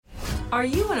Are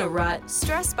you in a rut,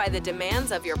 stressed by the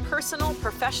demands of your personal,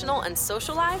 professional, and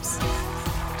social lives?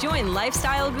 Join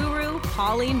lifestyle guru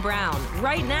Pauline Brown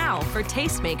right now for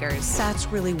Tastemakers. That's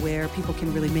really where people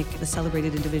can really make the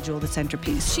celebrated individual the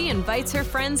centerpiece. She invites her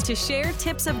friends to share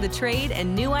tips of the trade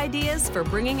and new ideas for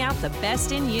bringing out the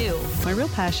best in you. My real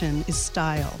passion is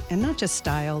style, and not just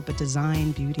style, but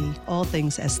design, beauty, all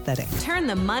things aesthetic. Turn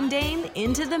the mundane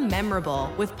into the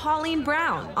memorable with Pauline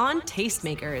Brown on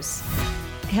Tastemakers.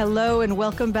 Hello and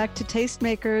welcome back to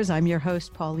Tastemakers. I'm your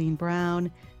host, Pauline Brown.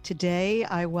 Today,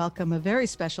 I welcome a very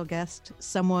special guest,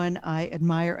 someone I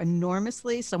admire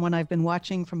enormously, someone I've been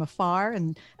watching from afar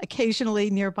and occasionally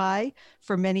nearby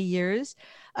for many years.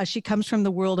 She comes from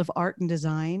the world of art and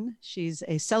design. She's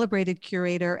a celebrated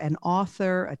curator, an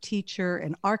author, a teacher,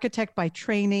 an architect by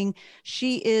training.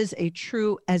 She is a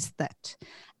true aesthete,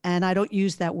 and I don't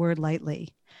use that word lightly.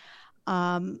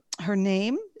 Her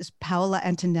name is Paola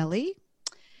Antonelli.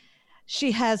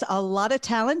 She has a lot of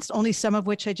talents, only some of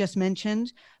which I just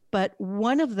mentioned, but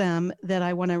one of them that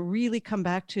I want to really come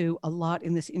back to a lot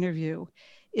in this interview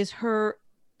is her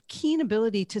keen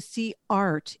ability to see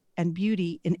art and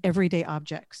beauty in everyday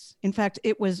objects. In fact,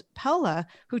 it was Paola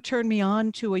who turned me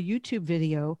on to a YouTube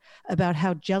video about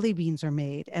how jelly beans are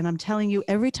made. And I'm telling you,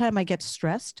 every time I get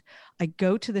stressed, I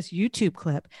go to this YouTube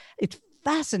clip. It's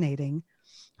fascinating.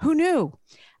 Who knew?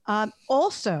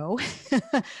 Also,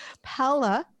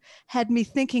 Paola had me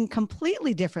thinking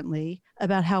completely differently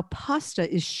about how pasta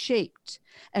is shaped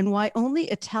and why only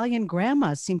Italian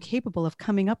grandmas seem capable of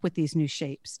coming up with these new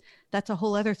shapes. That's a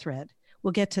whole other thread.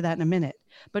 We'll get to that in a minute.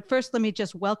 But first, let me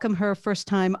just welcome her first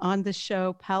time on the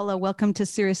show. Paola, welcome to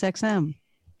SiriusXM.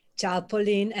 Ciao,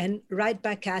 Pauline, and right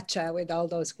back at you with all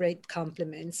those great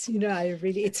compliments. You know,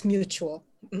 it's mutual.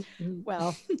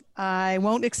 Well, I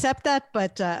won't accept that,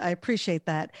 but I appreciate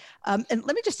that. And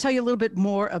let me just tell you a little bit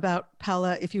more about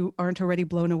Paola, if you aren't already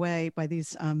blown away by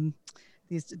these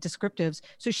descriptives.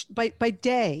 So by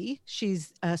day,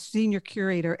 she's a senior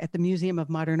curator at the Museum of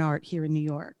Modern Art here in New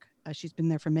York. She's been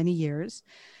there for many years.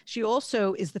 She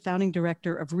also is the founding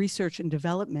director of research and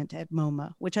development at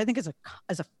MoMA, which I think is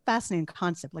a fascinating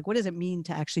concept. Like, what does it mean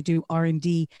to actually do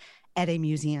R&D at a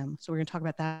museum? So we're going to talk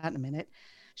about that in a minute.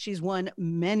 She's won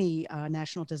many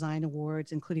national design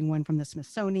awards, including one from the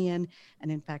Smithsonian.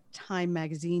 And in fact, Time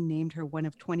magazine named her one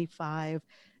of 25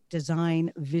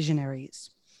 design visionaries.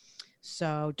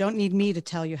 So don't need me to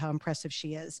tell you how impressive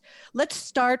she is. Let's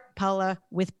start, Paola,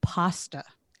 with pasta.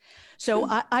 So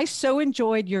I so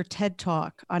enjoyed your TED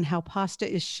Talk on how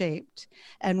pasta is shaped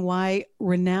and why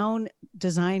renowned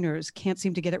designers can't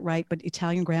seem to get it right, but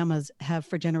Italian grandmas have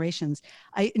for generations.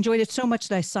 I enjoyed it so much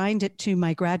that I signed it to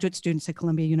my graduate students at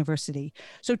Columbia University.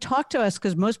 So talk to us,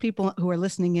 because most people who are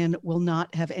listening in will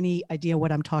not have any idea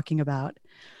what I'm talking about.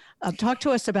 Talk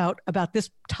to us about this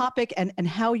topic and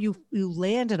how you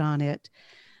landed on it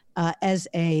as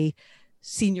a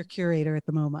senior curator at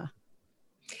the MoMA.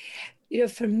 You know,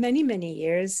 for many, many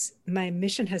years, my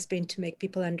mission has been to make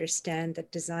people understand that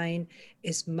design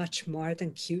is much more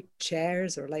than cute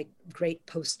chairs or like great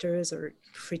posters or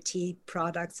pretty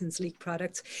products and sleek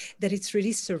products, that it's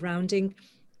really surrounding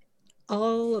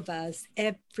all of us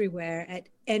everywhere at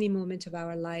any moment of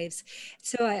our lives.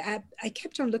 So I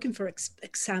kept on looking for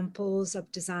examples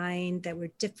of design that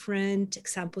were different,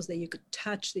 examples that you could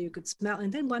touch, that you could smell.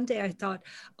 And then one day I thought,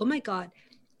 oh my God,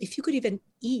 if you could even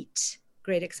eat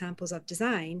great examples of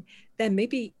design, then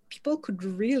maybe people could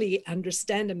really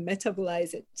understand and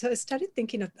metabolize it. So I started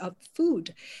thinking of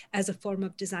food as a form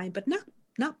of design, but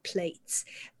not plates,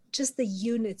 just the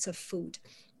units of food.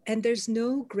 And there's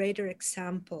no greater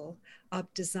example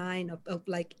of design, of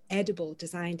like edible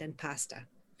design than pasta.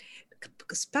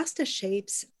 Because pasta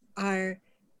shapes are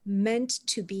meant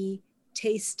to be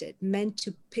tasted, meant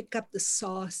to pick up the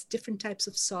sauce, different types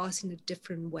of sauce in a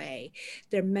different way.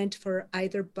 They're meant for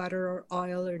either butter or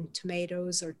oil or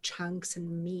tomatoes or chunks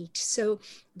and meat. So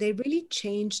they really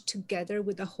change together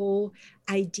with the whole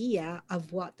idea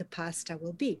of what the pasta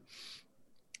will be.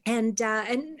 And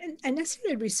I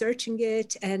started researching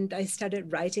it and I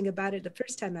started writing about it. The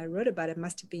first time I wrote about it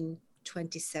must have been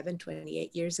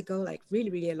 28 years ago, like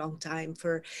really, really a long time.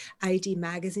 For ID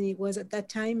magazine, it was at that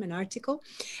time, an article.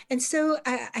 And so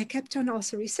I kept on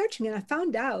also researching, and I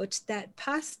found out that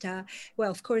pasta, well,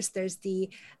 of course, there's the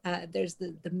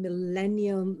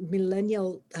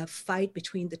millennial fight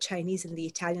between the Chinese and the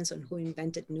Italians on who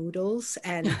invented noodles,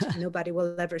 and nobody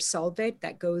will ever solve it.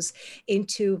 That goes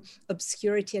into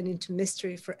obscurity and into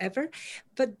mystery forever.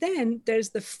 But then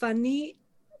there's the funny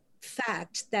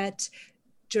fact that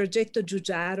Giorgetto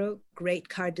Giugiaro, great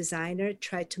car designer,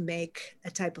 tried to make a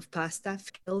type of pasta,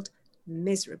 failed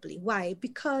miserably. Why?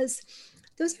 Because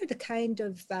those are the kind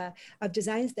of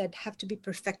designs that have to be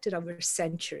perfected over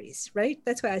centuries, right?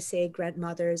 That's why I say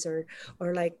grandmothers or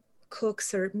like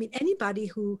cooks, or I mean anybody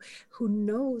who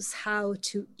knows how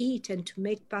to eat and to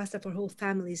make pasta for whole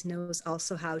families knows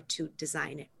also how to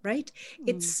design it, right?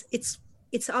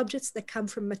 It's objects that come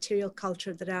from material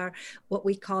culture that are what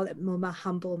we call at MoMA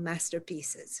humble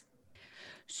masterpieces.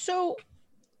 So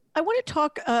I want to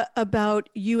talk about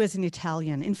you as an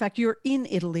Italian. In fact, you're in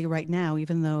Italy right now,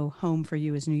 even though home for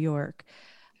you is New York.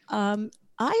 I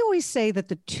always say that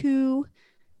the two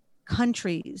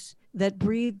countries that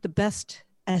breed the best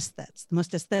aesthetes, the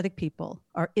most aesthetic people,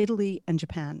 are Italy and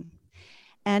Japan.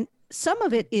 And some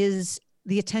of it is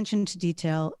the attention to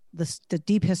detail, the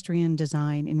deep history in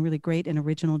design, in really great and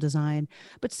original design.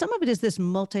 But some of it is this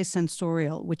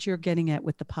multisensorial, which you're getting at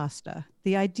with the pasta.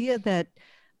 The idea that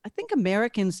I think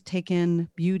Americans take in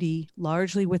beauty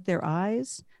largely with their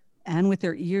eyes and with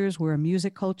their ears. We're a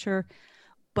music culture,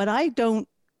 but I don't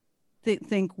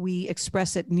think we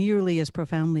express it nearly as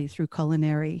profoundly through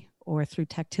culinary or through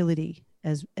tactility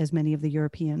as many of the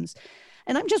Europeans.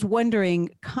 And I'm just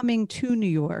wondering, coming to New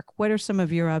York, what are some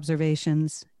of your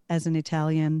observations as an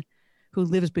Italian who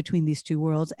lives between these two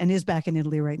worlds and is back in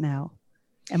Italy right now?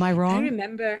 Am I wrong? I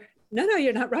remember, no,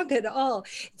 you're not wrong at all.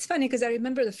 It's funny because I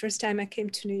remember the first time I came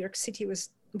to New York City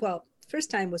was, well, first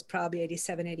time was probably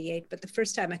 87, 88, but the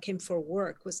first time I came for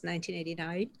work was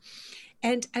 1989.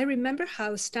 And I remember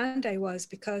how stunned I was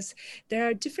because there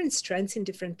are different strengths in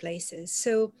different places.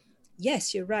 So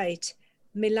yes, you're right.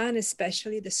 Milan,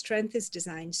 especially, the strength is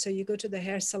design. So you go to the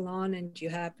hair salon and you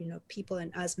have, people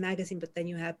in Us magazine, but then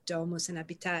you have Domus and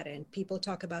Abitare, and people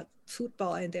talk about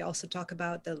football, and they also talk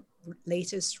about the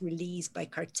latest release by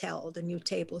Cartel, the new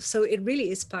table. So it really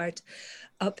is part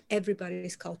of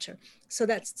everybody's culture. So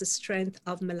that's the strength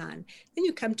of Milan. Then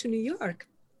you come to New York,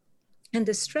 and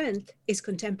the strength is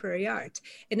contemporary art.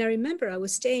 And I remember I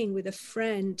was staying with a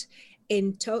friend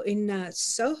in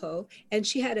Soho, and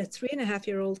she had a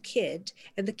 3.5-year-old kid,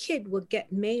 and the kid would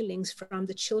get mailings from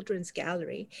the children's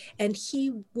gallery, and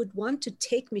he would want to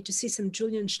take me to see some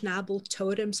Julian Schnabel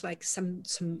totems, like some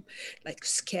like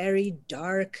scary,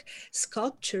 dark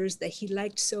sculptures that he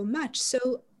liked so much.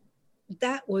 So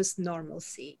that was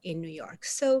normalcy in New York.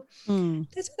 So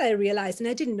that's what I realized. And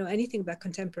I didn't know anything about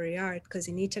contemporary art because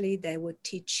in Italy, they would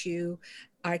teach you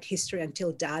art history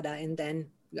until Dada, and then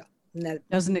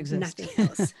doesn't exist. Nothing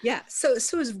else. Yeah. So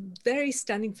it was very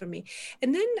stunning for me.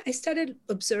 And then I started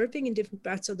observing in different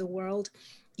parts of the world.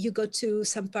 You go to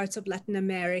some parts of Latin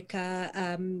America,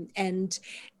 and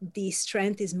the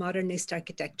strength is modernist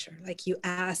architecture. Like you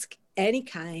ask any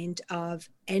kind of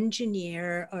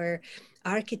engineer or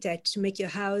architect to make your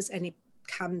house, and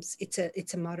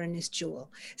it's a modernist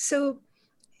jewel. So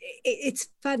it's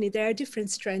funny. There are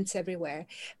different strengths everywhere.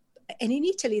 And in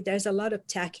Italy, there's a lot of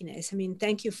tackiness. I mean,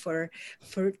 thank you for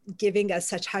giving us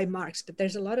such high marks, but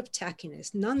there's a lot of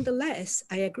tackiness. Nonetheless,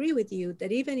 I agree with you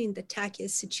that even in the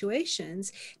tackiest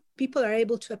situations, people are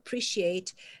able to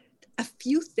appreciate a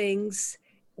few things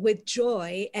with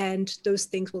joy, and those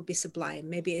things will be sublime.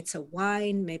 Maybe it's a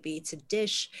wine, maybe it's a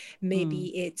dish,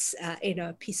 maybe it's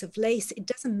a piece of lace. It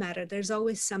doesn't matter. There's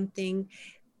always something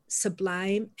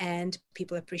sublime, and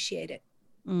people appreciate it.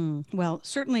 Well,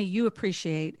 certainly you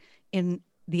appreciate in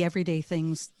the everyday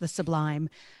things, the sublime.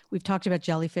 We've talked about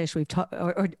jellyfish. We've talked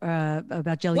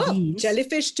about jelly beans.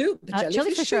 Jellyfish too.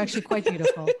 Jellyfish are actually quite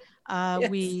beautiful. Yes.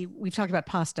 We've talked about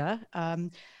pasta. I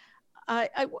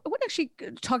want to actually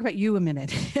talk about you a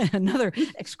minute. Another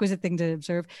exquisite thing to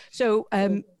observe. So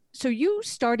you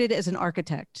started as an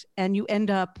architect, and you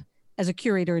end up as a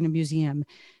curator in a museum,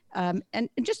 and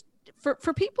just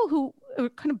for people who are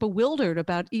kind of bewildered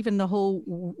about even the whole,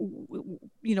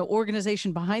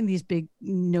 organization behind these big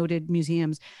noted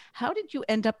museums, how did you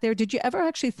end up there? Did you ever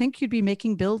actually think you'd be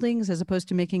making buildings as opposed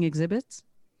to making exhibits?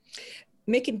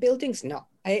 Making buildings? No.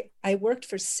 I worked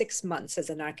for 6 months as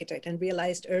an architect and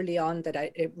realized early on that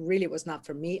it really was not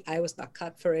for me. I was not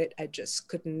cut for it. I just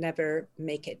could never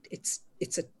make it.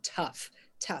 It's a tough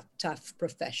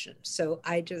profession. So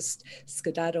I just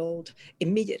skedaddled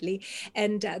immediately.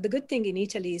 And the good thing in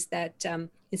Italy is that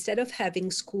instead of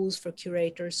having schools for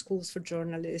curators, schools for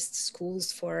journalists,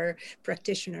 schools for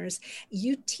practitioners,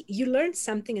 you learn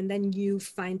something and then you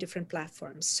find different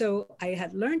platforms. So I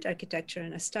had learned architecture,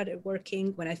 and I started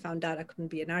working when I found out I couldn't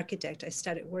be an architect. I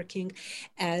started working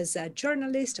as a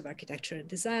journalist of architecture and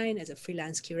design, as a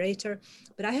freelance curator,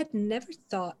 but I had never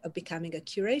thought of becoming a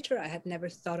curator. I had never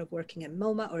thought of working at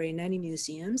MoMA or in any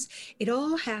museums. It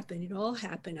all happened.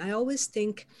 I always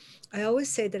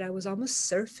say that I was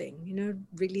almost surfing,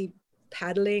 really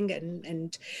paddling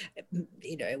and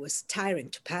it was tiring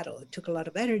to paddle. It took a lot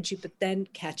of energy, but then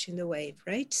catching the wave,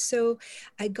 right? So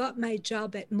I got my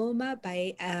job at MoMA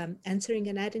by answering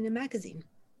an ad in a magazine.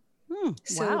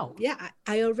 So Wow. yeah,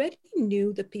 I already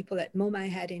knew the people at MoMA. I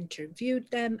had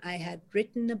interviewed them. I had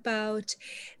written about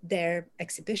their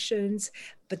exhibitions,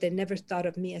 but they never thought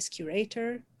of me as a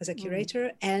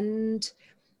curator. And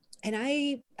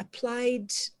I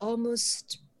applied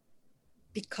almost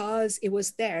because it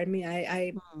was there. I mean,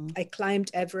 I climbed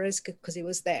Everest because it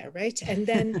was there, right? And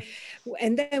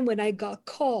then when I got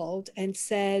called and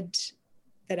said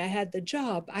that I had the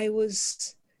job, I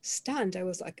was stunned. I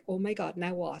was like, oh my God,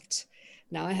 now what?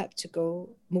 Now I have to go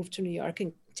move to New York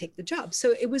and take the job.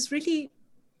 So it was really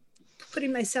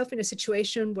putting myself in a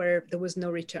situation where there was no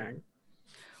return.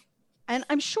 And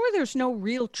I'm sure there's no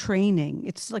real training.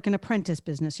 It's like an apprentice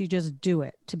business. You just do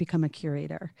it to become a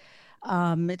curator.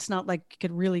 It's not like you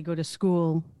could really go to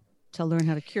school to learn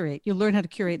how to curate. You learn how to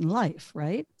curate in life,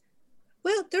 right?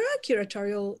 Well, there are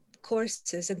curatorial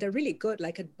courses and they're really good,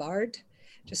 like at Bard,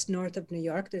 just north of New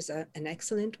York. There's an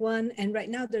excellent one. And right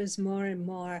now there's more and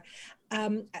more,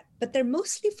 but they're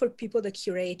mostly for people that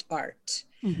curate art.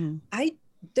 Mm-hmm.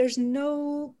 There's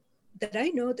no that I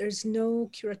know, there's no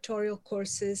curatorial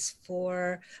courses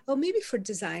for, maybe for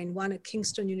design, one at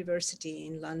Kingston University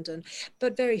in London,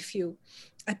 but very few.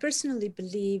 I personally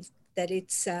believe that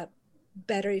it's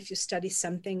better if you study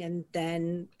something and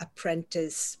then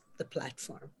apprentice the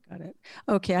platform. Got it.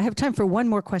 Okay, I have time for one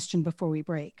more question before we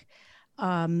break.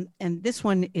 And this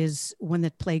one is one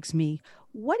that plagues me.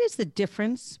 What is the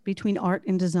difference between art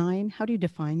and design? How do you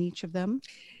define each of them?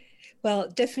 Well,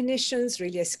 definitions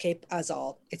really escape us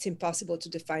all. It's impossible to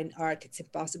define art. It's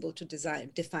impossible to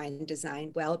define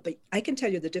design well, but I can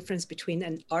tell you the difference between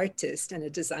an artist and a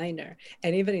designer.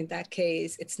 And even in that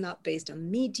case, it's not based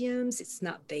on mediums, it's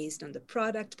not based on the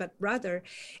product, but rather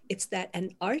it's that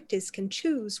an artist can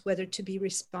choose whether to be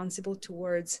responsible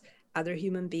towards other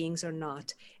human beings or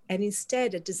not. And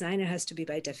instead, a designer has to be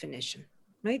by definition.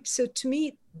 Right. So to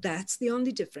me, that's the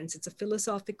only difference. It's a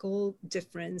philosophical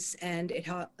difference, and it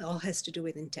all has to do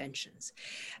with intentions.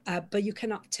 But you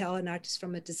cannot tell an artist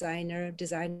from a designer.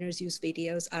 Designers use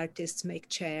videos, artists make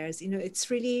chairs. It's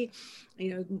really,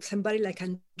 somebody like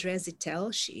Andrea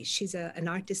Zittel, she's an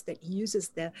artist that uses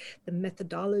the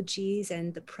methodologies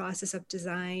and the process of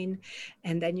design.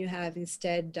 And then you have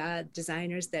instead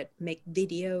designers that make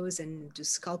videos and do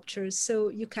sculptures. So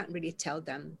you can't really tell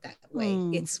them that way.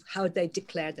 It's how they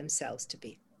declare themselves to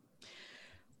be.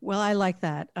 Well, I like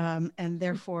that. And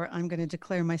therefore, I'm going to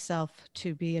declare myself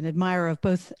to be an admirer of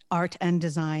both art and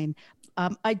design.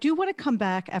 I do want to come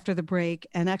back after the break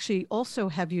and actually also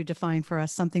have you define for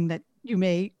us something that you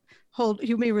may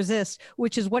resist,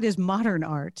 which is what is modern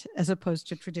art as opposed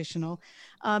to traditional.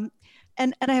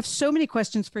 And I have so many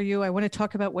questions for you. I want to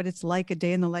talk about what it's like a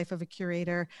day in the life of a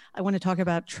curator. I want to talk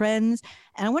about trends,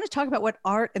 and I want to talk about what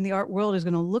art and the art world is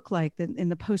going to look like in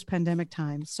the post-pandemic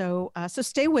time. So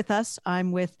stay with us.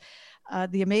 I'm with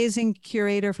the amazing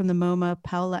curator from the MoMA,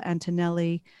 Paola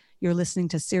Antonelli. You're listening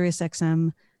to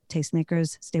SiriusXM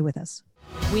Tastemakers. Stay with us.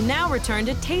 We now return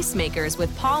to Tastemakers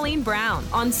with Pauline Brown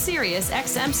on Sirius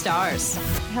XM Stars.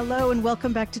 Hello and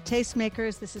welcome back to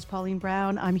Tastemakers. This is Pauline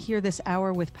Brown. I'm here this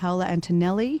hour with Paola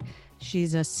Antonelli.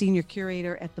 She's a senior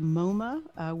curator at the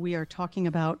MoMA. We are talking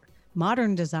about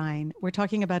modern design. We're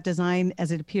talking about design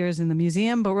as it appears in the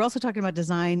museum, but we're also talking about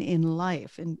design in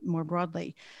life and more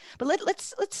broadly. But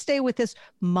let's stay with this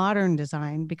modern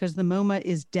design because the MoMA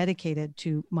is dedicated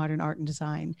to modern art and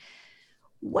design.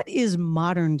 What is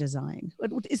modern design?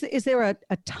 Is there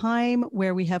a time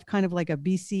where we have kind of like a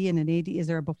BC and an AD? Is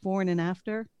there a before and an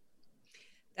after?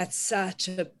 That's such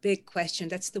a big question.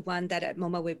 That's the one that at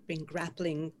MoMA we've been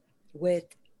grappling with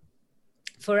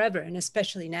forever, and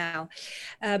especially now.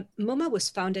 MoMA was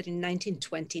founded in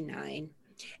 1929.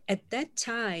 At that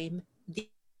time, the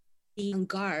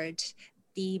avant-garde,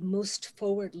 the most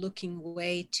forward-looking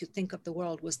way to think of the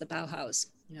world was the Bauhaus,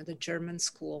 the German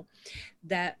school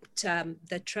that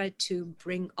tried to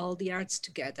bring all the arts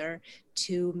together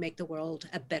to make the world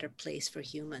a better place for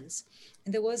humans.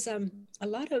 And there was a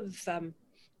lot of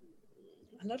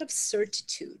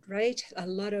certitude, right? A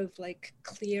lot of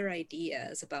clear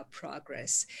ideas about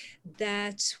progress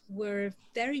that were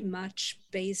very much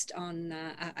based on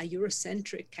a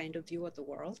Eurocentric kind of view of the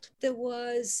world. There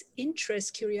was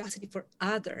interest, curiosity for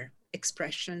other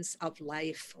expressions of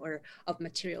life or of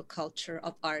material culture,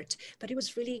 of art, but it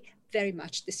was really very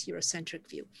much this Eurocentric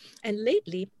view. And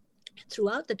lately,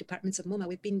 throughout the departments of MoMA,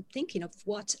 we've been thinking of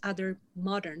what other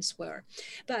moderns were.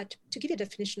 But to give you a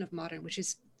definition of modern, which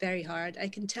is very hard. I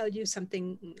can tell you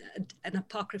something, an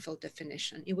apocryphal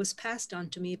definition. It was passed on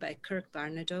to me by Kirk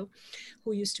Barnadoe,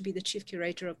 who used to be the chief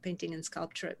curator of painting and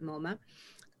sculpture at MoMA.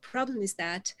 Problem is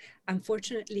that,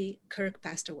 unfortunately, Kirk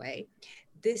passed away.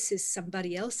 This is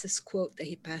somebody else's quote that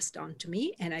he passed on to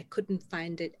me, and I couldn't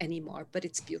find it anymore, but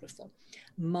it's beautiful.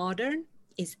 Modern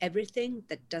is everything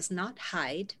that does not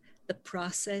hide the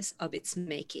process of its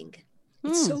making.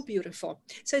 It's so beautiful.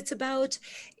 So it's about,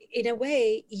 in a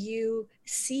way, you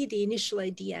see the initial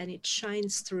idea and it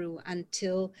shines through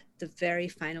until the very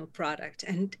final product.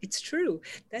 And it's true.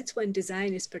 That's when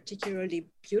design is particularly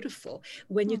beautiful,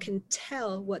 when you can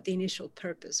tell what the initial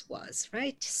purpose was,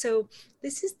 right? So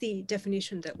this is the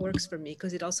definition that works for me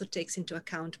because it also takes into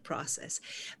account process.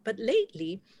 But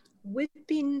lately, we've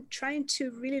been trying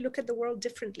to really look at the world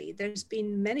differently. There's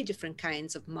been many different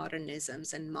kinds of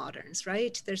modernisms and moderns,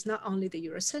 right? There's not only the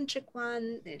Eurocentric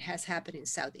one, it has happened in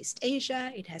Southeast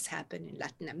Asia, it has happened in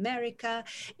Latin America,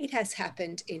 it has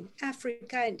happened in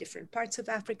Africa, in different parts of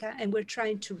Africa, and we're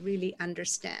trying to really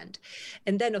understand.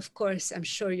 And then, of course, I'm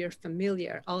sure you're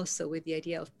familiar also with the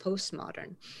idea of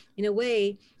postmodern. In a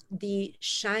way, the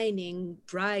shining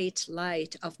bright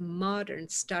light of modern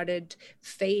started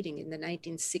fading in the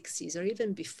 1960s or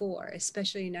even before,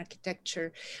 especially in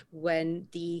architecture, when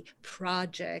the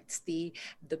projects, the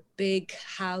big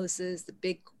houses, the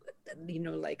big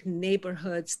like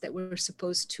neighborhoods that were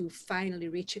supposed to finally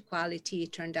reach equality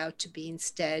turned out to be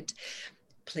instead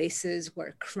places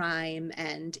where crime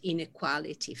and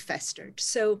inequality festered.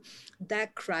 So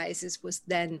that crisis was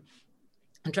then,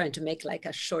 I'm trying to make like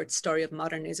a short story of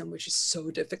modernism, which is so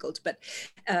difficult, but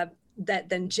that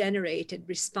then generated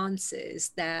responses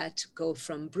that go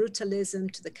from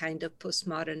brutalism to the kind of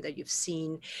postmodern that you've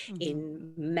seen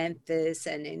in Memphis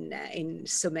and in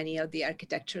so many of the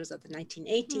architectures of the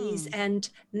 1980s, and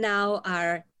now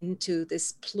are into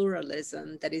this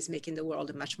pluralism that is making the world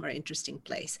a much more interesting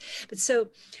place. But so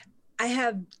I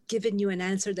have given you an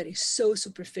answer that is so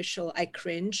superficial, I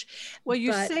cringe. Well,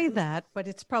 you say that, but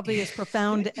it's probably as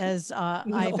profound as No.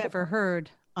 I've ever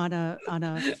heard on a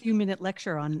few-minute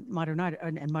lecture on modern art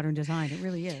and modern design. It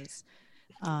really is.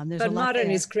 But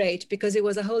modern is great because it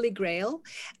was a holy grail,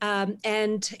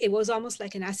 and it was almost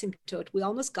like an asymptote. We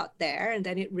almost got there, and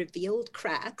then it revealed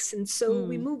cracks, and so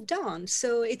we moved on.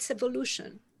 So it's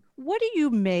evolution. What do you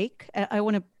make? I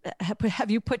want to have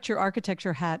you put your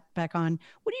architecture hat back on.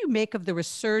 What do you make of the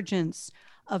resurgence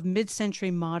of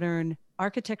mid-century modern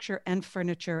architecture and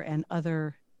furniture and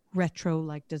other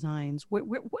retro-like designs? What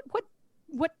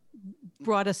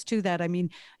brought us to that? I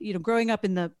mean, growing up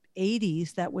in the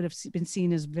 80s, that would have been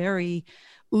seen as very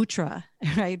ultra,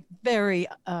 right? Very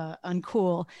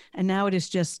uncool. And now it is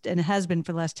just, and it has been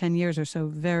for the last 10 years or so,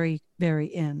 very, very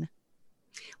in.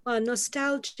 Well,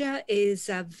 nostalgia is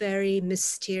a very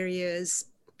mysterious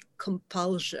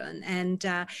compulsion, and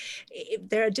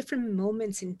there are different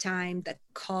moments in time that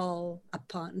call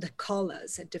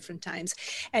us at different times.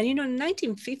 And the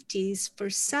 1950s for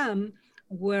some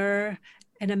were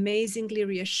an amazingly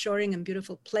reassuring and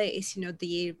beautiful place.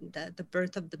 The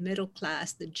birth of the middle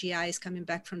class, the GIs coming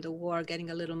back from the war, getting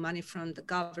a little money from the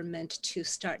government to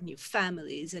start new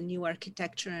families, a new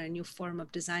architecture, and a new form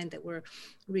of design that were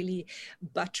really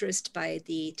buttressed by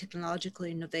the technological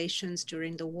innovations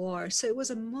during the war. So it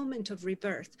was a moment of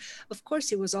rebirth. Of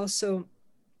course, it was also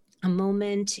a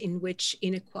moment in which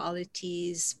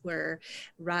inequalities were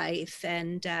rife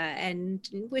and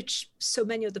in which so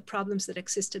many of the problems that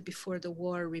existed before the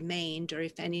war remained, or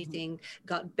if anything,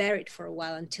 got buried for a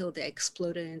while until they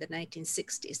exploded in the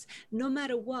 1960s. No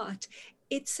matter what,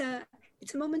 it's a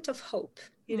moment of hope,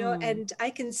 and I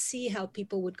can see how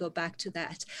people would go back to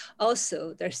that.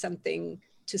 Also, there's something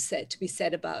to be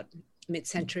said about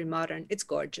mid-century modern. It's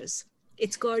gorgeous.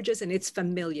 It's gorgeous and it's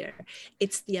familiar.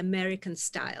 It's the American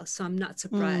style. So I'm not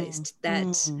surprised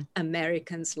that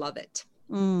Americans love it.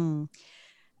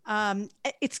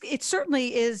 It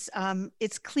certainly is.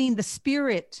 It's clean. The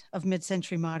spirit of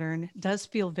mid-century modern does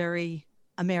feel very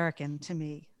American to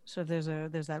me. So there's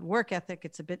that work ethic.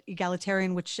 It's a bit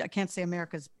egalitarian, which I can't say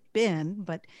America's been,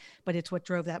 but it's what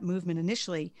drove that movement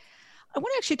initially. I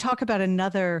want to actually talk about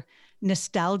another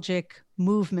nostalgic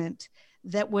movement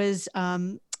that was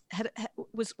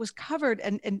was covered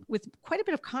and with quite a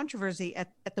bit of controversy at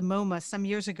the MoMA some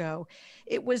years ago.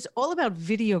 It was all about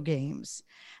video games.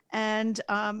 And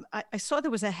I saw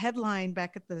there was a headline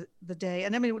back at the day,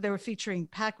 and I mean, they were featuring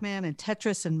Pac-Man and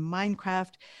Tetris and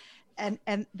Minecraft.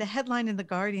 And the headline in The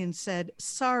Guardian said,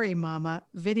 "Sorry, Mama,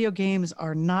 video games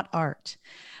are not art."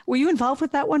 Were you involved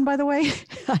with that one, by the way?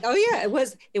 Oh yeah, it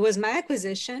was my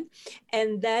acquisition,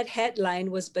 and that headline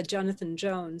was by Jonathan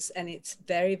Jones, and it's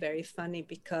very, very funny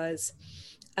because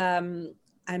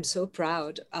I'm so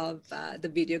proud of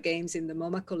the video games in the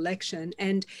MoMA collection.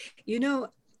 And, you know,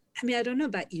 I mean, I don't know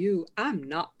about you. I'm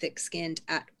not thick-skinned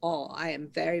at all. I am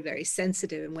very, very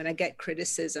sensitive. And when I get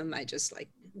criticism, I just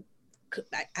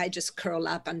curl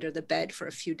up under the bed for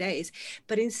a few days.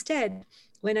 But instead,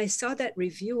 when I saw that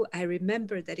review, I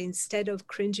remember that instead of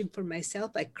cringing for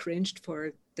myself, I cringed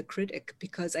for the critic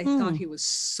because I thought he was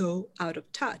so out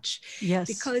of touch. Yes.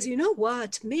 Because you know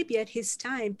what? Maybe at his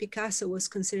time, Picasso was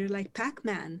considered like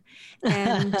Pac-Man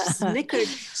and snickered.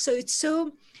 So it's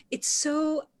so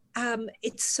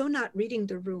not reading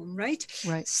the room, right?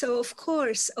 Right. So of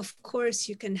course,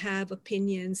 you can have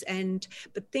opinions,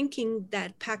 but thinking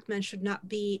that Pac-Man should not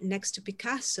be next to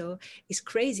Picasso is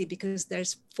crazy because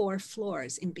there's 4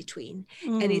 floors in between,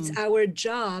 and it's our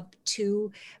job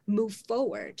to move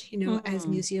forward, you know, as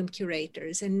museum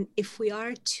curators. And if we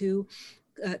are to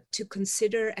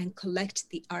consider and collect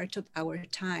the art of our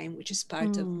time, which is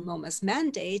part of MoMA's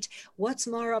mandate, what's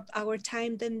more of our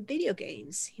time than video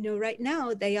games? You know, right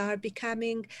now they are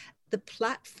becoming the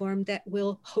platform that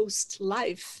will host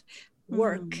life,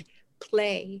 work,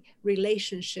 play,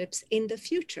 relationships in the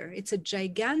future. It's a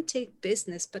gigantic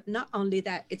business, but not only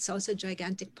that, it's also a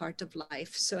gigantic part of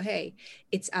life. So, hey,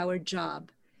 it's our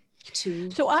job to.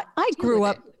 So I grew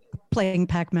up playing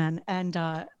Pac-Man, and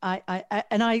I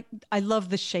love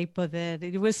the shape of it.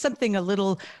 It was something a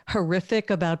little horrific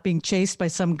about being chased by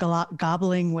some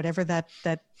gobbling, whatever that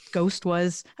ghost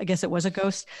was. I guess it was a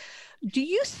ghost. Do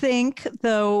you think,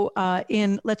 though,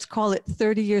 in, let's call it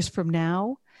 30 years from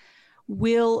now,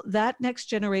 will that next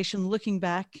generation, looking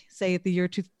back, say at the year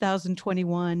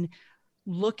 2021,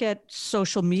 look at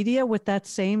social media with that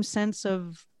same sense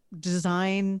of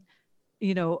design,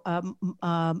 you know,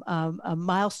 a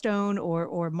milestone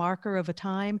or marker of a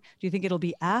time? Do you think it'll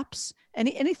be apps?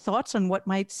 Any thoughts on what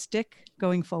might stick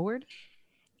going forward?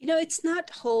 You know, it's not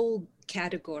whole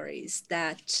categories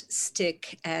that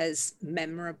stick as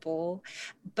memorable,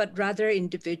 but rather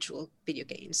individual video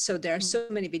games. So there are so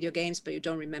many video games, but you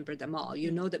don't remember them all.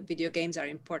 You know that video games are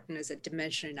important as a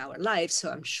dimension in our life. So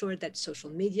I'm sure that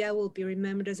social media will be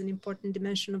remembered as an important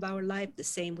dimension of our life, the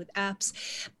same with apps.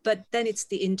 But then it's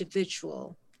the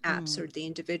individual apps or the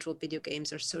individual video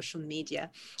games or social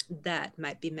media that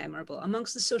might be memorable.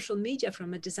 Amongst the social media,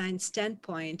 from a design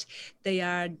standpoint, they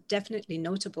are definitely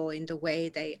notable in the way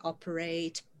they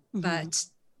operate, but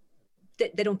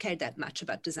they don't care that much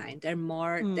about design. They're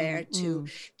more there to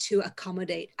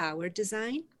accommodate our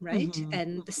design, right?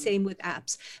 And the same with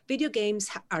apps. Video games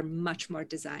are much more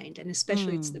designed, and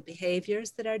especially it's the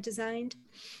behaviors that are designed.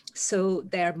 So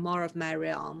they're more of my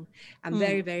realm. I'm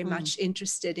very, very much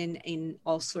interested in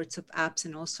all sorts of apps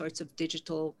and all sorts of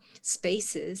digital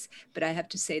spaces, but I have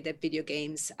to say that video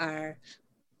games are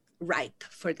ripe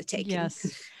for the taking.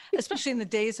 Yes. Especially in the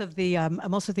days of the,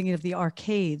 I'm also thinking of the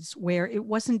arcades, where it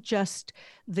wasn't just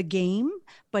the game,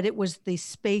 but it was the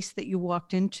space that you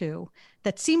walked into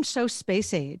that seemed so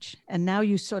space age. And now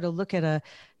you sort of look at a,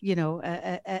 you know,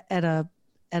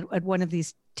 at one of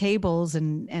these tables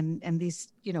and these,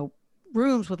 you know,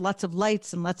 rooms with lots of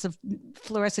lights and lots of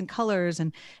fluorescent colors,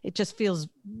 and it just feels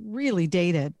really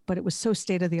dated, but it was so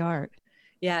state of the art.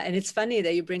 Yeah, and it's funny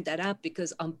that you bring that up,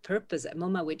 because on purpose at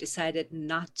MoMA we decided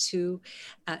not to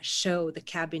show the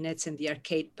cabinets and the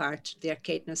arcade part, the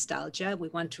arcade nostalgia. We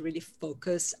want to really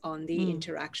focus on the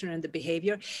interaction and the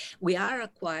behavior. We are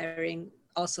acquiring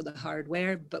also the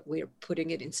hardware, but we're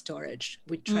putting it in storage.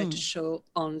 We try to show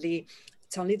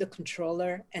it's only the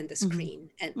controller and the screen,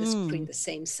 and the screen the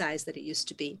same size that it used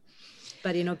to be.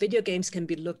 But, you know, video games can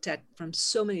be looked at from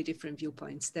so many different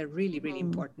viewpoints. They're really, really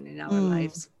important in our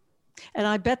lives. And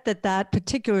I bet that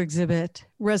particular exhibit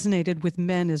resonated with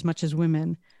men as much as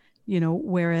women, you know,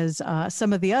 whereas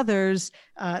some of the others,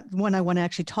 one I want to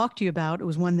actually talk to you about, it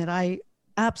was one that I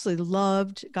absolutely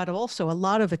loved, got also a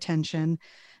lot of attention,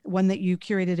 one that you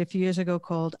curated a few years ago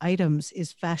called Items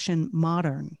is Fashion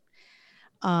Modern.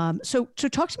 So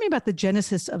talk to me about the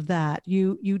genesis of that.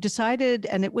 You decided,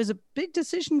 and it was a big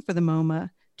decision for the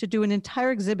MoMA, to do an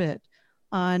entire exhibit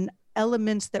on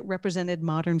elements that represented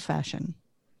modern fashion.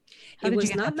 It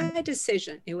was not my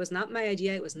decision. It was not my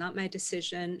idea. It was not my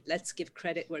decision. Let's give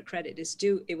credit where credit is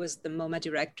due. It was the MoMA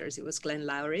directors. It was Glenn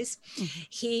Lowry's.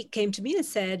 He came to me and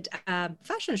said,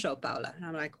 fashion show, Paola. And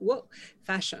I'm like, whoa,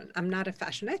 fashion. I'm not a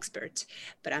fashion expert,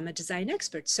 but I'm a design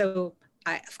expert. So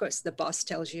of course, the boss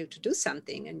tells you to do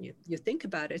something and you think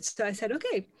about it. So I said,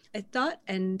 okay, I thought,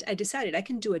 and I decided I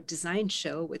can do a design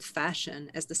show with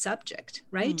fashion as the subject,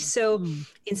 right? So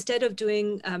instead of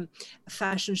doing a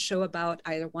fashion show about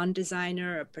either one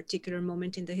designer or a particular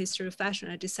moment in the history of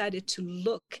fashion, I decided to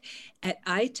look at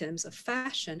items of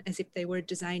fashion as if they were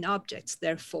design objects.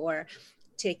 Therefore,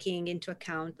 taking into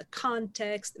account the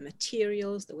context, the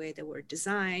materials, the way they were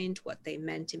designed, what they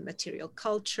meant in material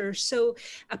culture. So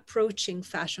approaching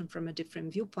fashion from a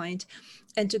different viewpoint.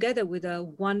 And together with a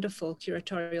wonderful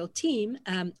curatorial team,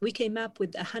 we came up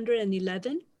with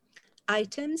 111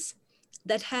 items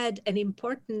that had an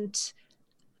important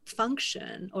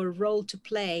function or role to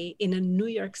play in a New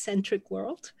York-centric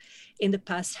world in the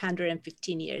past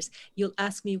 115 years. You'll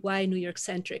ask me why New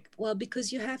York-centric? Well,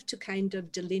 because you have to kind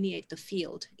of delineate the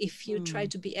field. If you try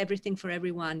to be everything for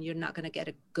everyone, you're not going to get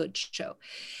a good show.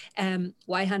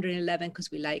 Why 111?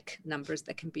 Because we like numbers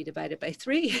that can be divided by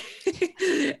 3.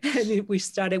 And we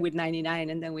started with 99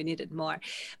 and then we needed more.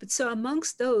 But so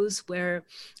amongst those were,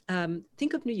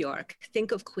 think of New York,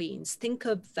 think of Queens, think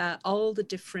of all the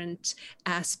different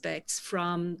aspects,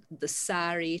 from the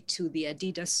sari to the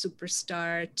Adidas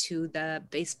superstar to the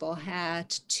baseball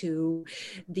hat to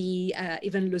the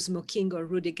even Le Smoking or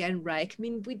Rudy Genreich. I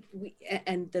mean, we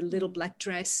and the little black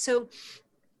dress. So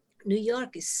New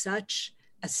York is such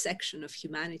a section of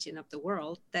humanity and of the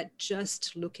world that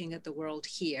just looking at the world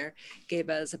here gave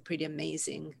us a pretty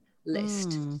amazing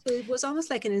list. So it was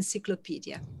almost like an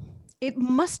encyclopedia. It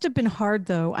must have been hard,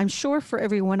 though. I'm sure for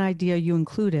every one idea you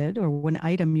included or one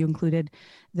item you included,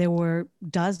 there were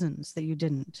dozens that you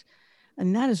didn't.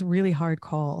 And that is a really hard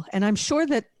call. And I'm sure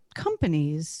that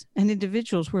companies and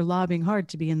individuals were lobbying hard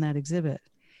to be in that exhibit.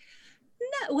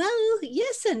 No, well,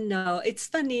 yes and no. It's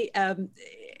funny.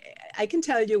 I can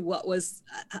tell you what was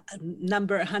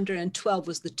number 112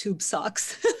 was the tube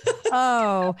socks.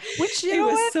 Oh, which it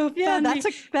was so funny. Yeah,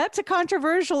 that's a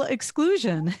controversial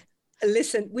exclusion.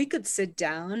 Listen, we could sit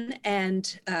down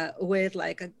and with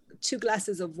like 2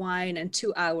 glasses of wine and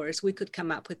 2 hours, we could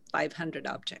come up with 500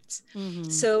 objects.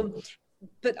 So,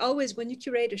 but always when you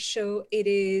curate a show, it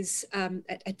is,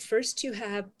 at first you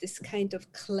have this kind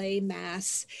of clay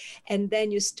mass, and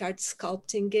then you start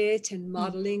sculpting it and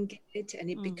modeling it, and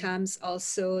it becomes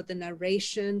also the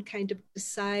narration kind of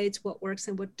decides what works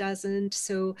and what doesn't.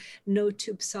 So no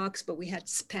tube socks, but we had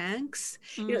Spanx,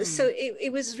 you know, so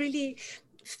it was really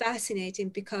fascinating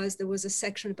because there was a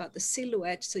section about the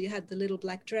silhouette. So you had the little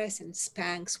black dress, and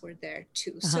Spanx were there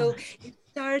too. So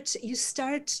you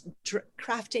start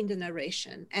crafting the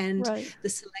narration and the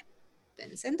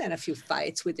selections, and then a few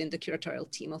fights within the curatorial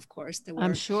team, of course. There were,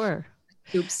 I'm sure.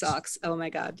 Tube socks. Oh my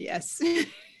God, yes.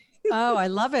 Oh, I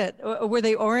love it. Were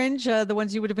they orange? The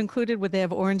ones you would have included, would they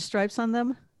have orange stripes on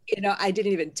them? You know, I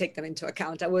didn't even take them into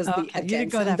account. I was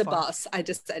the boss. I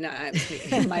just,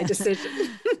 I'm my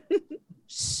decision.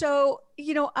 So,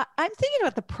 you know, I'm thinking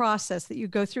about the process that you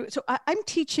go through. So I'm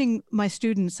teaching my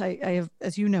students, I have,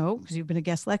 as you know, because you've been a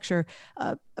guest lecturer,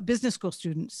 business school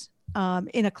students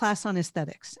in a class on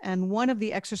aesthetics. And one of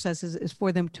the exercises is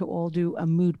for them to all do a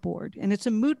mood board. And it's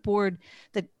a mood board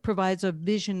that provides a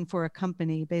vision for a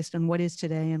company based on what is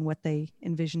today and what they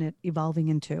envision it evolving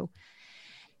into.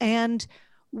 And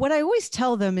what I always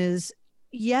tell them is,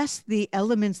 yes, the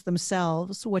elements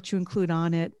themselves, what you include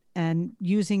on it, and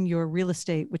using your real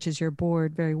estate, which is your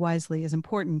board, very wisely is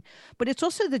important. But it's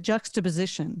also the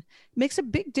juxtaposition. It makes a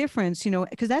big difference, you know,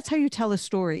 because that's how you tell a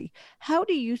story. How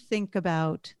do you think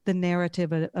about the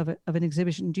narrative of an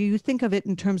exhibition? Do you think of it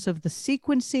in terms of the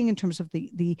sequencing, in terms of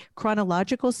the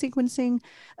chronological sequencing,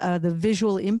 the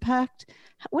visual impact?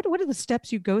 What are the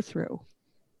steps you go through?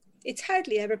 It's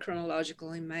hardly ever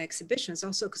chronological in my exhibitions,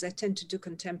 also because I tend to do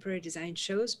contemporary design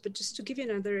shows. But just to give you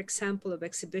another example of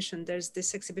exhibition, there's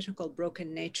this exhibition called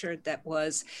Broken Nature that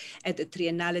was at the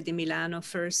Triennale di Milano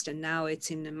first, and now it's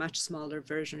in a much smaller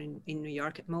version in New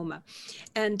York at MoMA.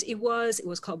 And it was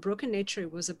called Broken Nature.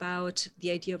 It was about the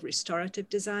idea of restorative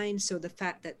design. So the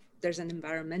fact that there's an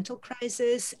environmental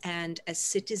crisis, and as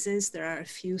citizens, there are a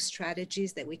few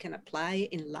strategies that we can apply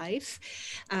in life.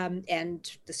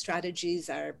 And the strategies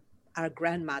are our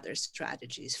grandmother's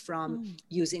strategies, from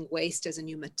using waste as a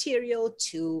new material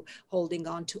to holding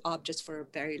on to objects for a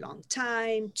very long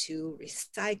time to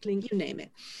recycling, you name it.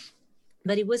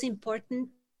 But it was important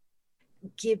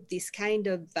to give these kind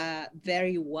of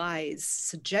very wise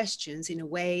suggestions in a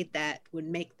way that would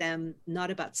make them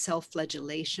not about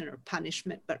self-flagellation or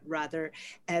punishment, but rather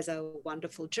as a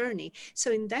wonderful journey. So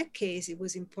in that case, it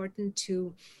was important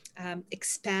to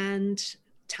expand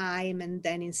time and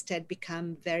then instead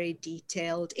become very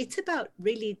detailed. It's about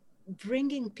really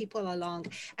bringing people along.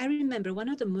 I remember one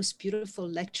of the most beautiful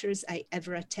lectures I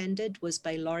ever attended was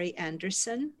by Laurie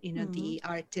Anderson, the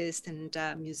artist and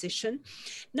musician,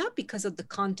 not because of the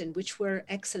content, which were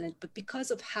excellent, but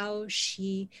because of how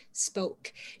she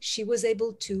spoke. She was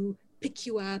able to pick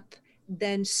you up,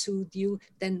 then soothe you,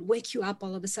 then wake you up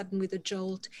all of a sudden with a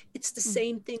jolt. It's the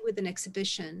same thing with an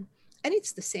exhibition. And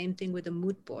it's the same thing with a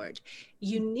mood board.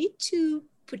 You need to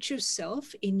put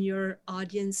yourself in your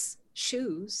audience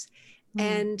shoes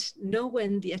and know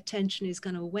when the attention is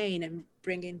going to wane and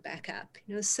bring it back up.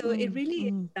 So it really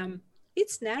is,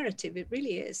 it's narrative. It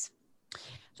really is.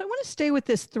 So I want to stay with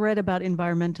this thread about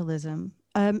environmentalism.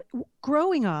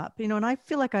 Growing up, and I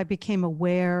feel like I became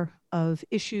aware of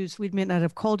issues. We may not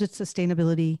have called it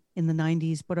sustainability in the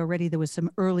 90s, but already there was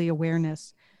some early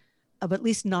awareness of at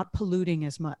least not polluting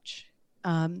as much.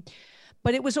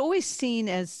 But it was always seen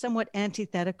as somewhat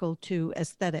antithetical to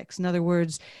aesthetics. In other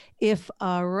words, if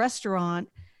a restaurant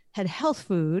had health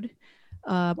food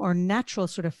or natural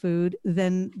sort of food,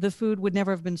 then the food would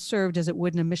never have been served as it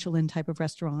would in a Michelin type of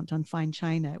restaurant on fine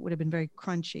china. It would have been very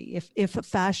crunchy. If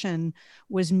fashion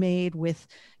was made with,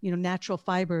 natural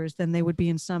fibers, then they would be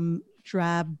in some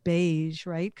drab beige,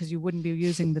 right? Because you wouldn't be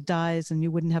using the dyes and you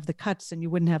wouldn't have the cuts and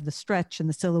you wouldn't have the stretch and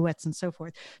the silhouettes and so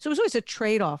forth. So it was always a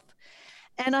trade-off.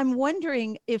 And I'm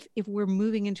wondering if we're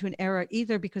moving into an era,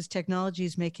 either because technology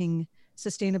is making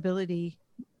sustainability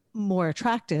more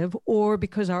attractive or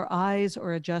because our eyes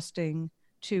are adjusting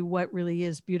to what really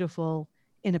is beautiful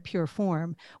in a pure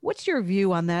form. What's your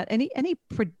view on that? Any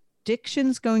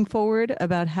predictions going forward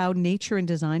about how nature and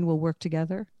design will work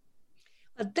together?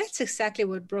 That's exactly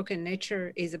what Broken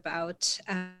Nature is about.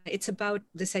 It's about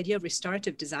this idea of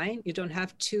restorative design. You don't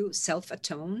have to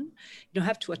self-atone. You don't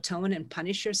have to atone and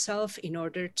punish yourself in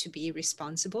order to be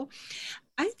responsible.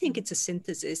 I think it's a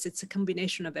synthesis. It's a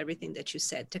combination of everything that you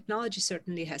said. Technology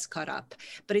certainly has caught up,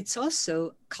 but it's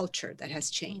also culture that has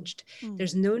changed.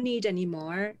 There's no need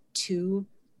anymore to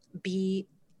be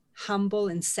humble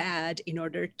and sad in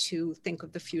order to think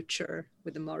of the future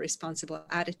with a more responsible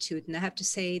attitude. And I have to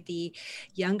say the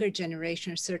younger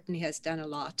generation certainly has done a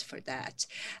lot for that.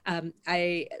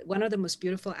 One of the most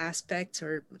beautiful aspects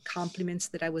or compliments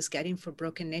that I was getting for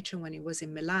Broken Nature when it was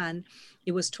in Milan,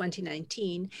 it was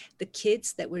 2019, the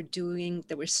kids that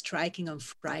were striking on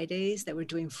Fridays, that were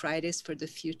doing Fridays for the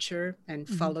Future and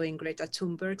following Greta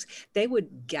Thunberg's, they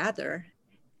would gather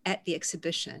at the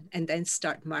exhibition and then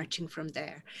start marching from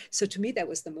there. So to me, that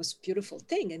was the most beautiful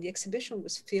thing. And the exhibition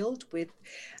was filled with,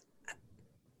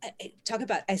 talk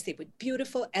about, I say, with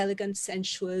beautiful, elegant,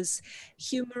 sensuous,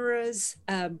 humorous,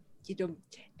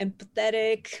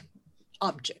 empathetic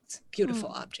objects, beautiful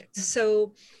objects.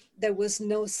 So there was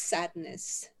no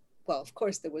sadness. Well, of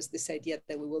course, there was this idea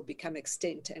that we will become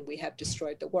extinct and we have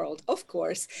destroyed the world, of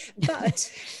course,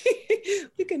 but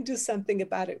we can do something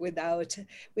about it without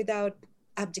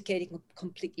abdicating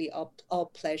completely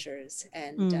all pleasures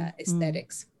and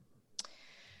aesthetics.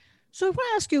 So I want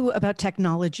to ask you about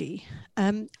technology.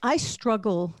 I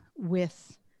struggle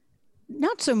with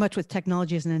not so much with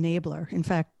technology as an enabler. In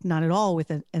fact, not at all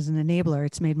with it as an enabler.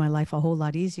 It's made my life a whole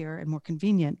lot easier and more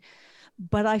convenient.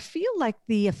 But I feel like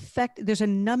there's a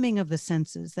numbing of the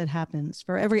senses that happens.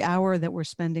 For every hour that we're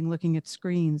spending looking at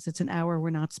screens, it's an hour we're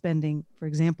not spending, for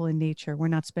example, in nature. We're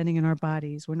not spending in our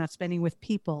bodies. We're not spending with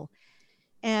people.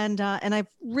 And I've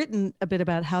written a bit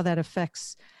about how that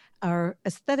affects our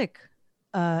aesthetic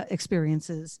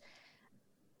experiences.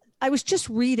 I was just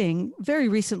reading very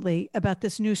recently about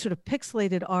this new sort of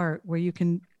pixelated art where you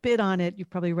can bid on it. You've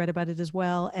probably read about it as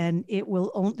well. And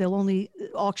they'll only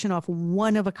auction off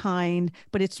one of a kind,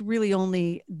 but it's really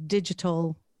only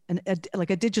digital and like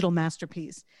a digital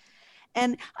masterpiece.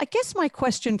 And I guess my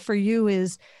question for you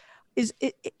is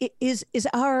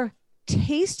our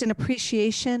taste and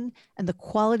appreciation and the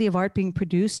quality of art being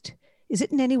produced, is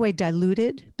it in any way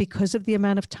diluted because of the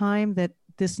amount of time that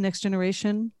this next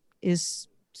generation is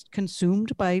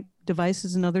consumed by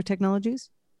devices and other technologies?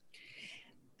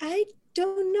 I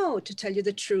don't know, to tell you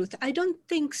the truth. I don't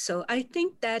think so. I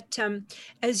think that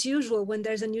as usual, when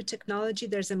there's a new technology,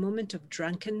 there's a moment of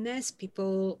drunkenness.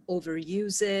 People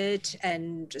overuse it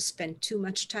and just spend too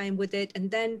much time with it. And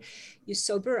then you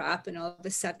sober up and all of a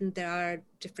sudden there are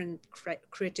different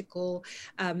critical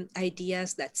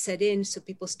ideas that set in. So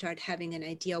people start having an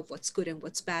idea of what's good and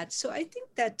what's bad. So I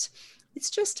think that it's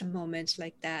just a moment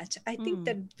like that. I think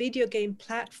that video game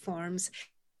platforms,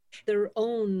 their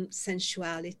own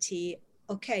sensuality.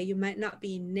 Okay, you might not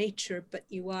be in nature, but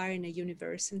you are in a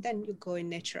universe, and then you go in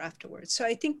nature afterwards. So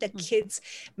I think that kids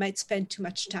might spend too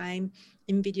much time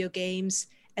in video games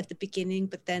at the beginning,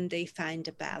 but then they find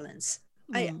a balance.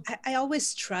 I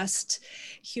always trust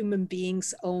human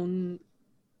beings' own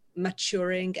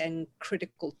maturing and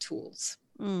critical tools.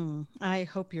 I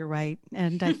hope you're right.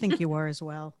 And I think you are as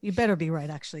well. You better be right,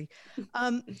 actually.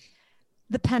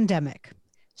 The pandemic.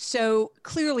 So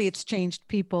clearly it's changed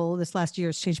people, this last year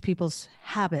has changed people's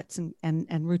habits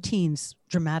and routines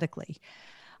dramatically.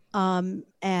 And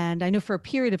I know for a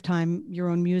period of time, your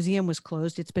own museum was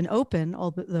closed. It's been open,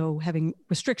 although having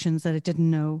restrictions that it didn't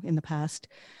know in the past.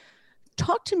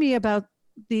 Talk to me about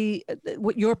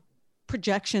what your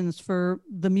projections for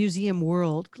the museum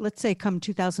world, let's say come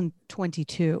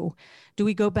 2022. Do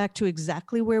we go back to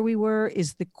exactly where we were?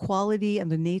 Is the quality and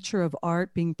the nature of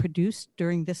art being produced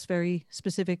during this very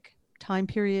specific time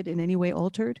period in any way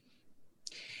altered?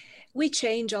 We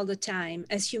change all the time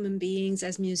as human beings,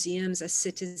 as museums, as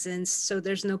citizens. So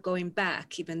there's no going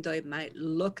back, even though it might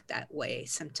look that way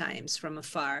sometimes from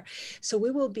afar. So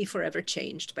we will be forever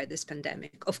changed by this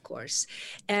pandemic, of course.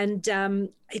 And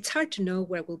it's hard to know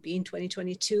where we'll be in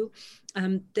 2022.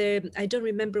 I don't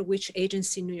remember which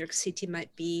agency in New York City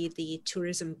might be. The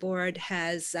tourism board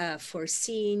has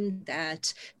foreseen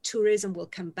that tourism will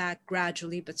come back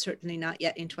gradually, but certainly not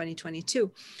yet in 2022.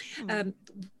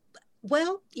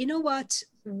 Well, you know what?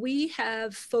 We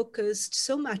have focused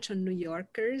so much on New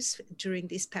Yorkers during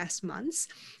these past months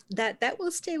that will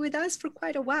stay with us for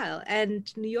quite a while.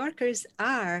 And New Yorkers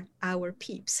are our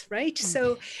peeps, right?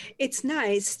 So it's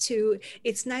nice to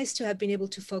have been able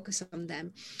to focus on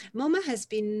them. MoMA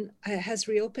has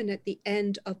reopened at the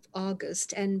end of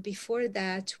August, and before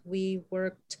that we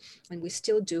worked, and we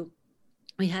still do.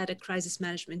 We had a crisis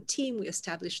management team. We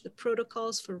established the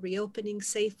protocols for reopening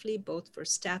safely, both for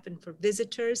staff and for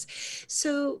visitors.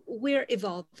 So we're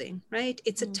evolving, right?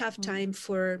 It's a tough time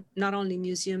for not only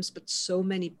museums, but so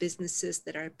many businesses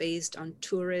that are based on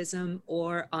tourism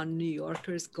or on New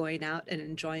Yorkers going out and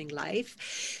enjoying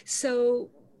life. So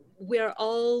we're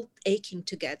all aching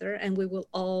together, and we will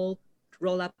all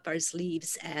roll up our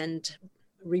sleeves and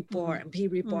be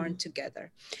reborn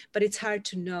together. But it's hard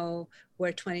to know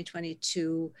where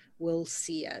 2022 will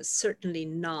see us. Certainly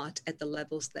not at the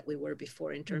levels that we were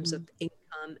before in terms of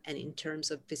income and in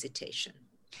terms of visitation.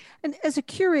 And as a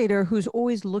curator who's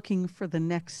always looking for the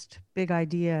next big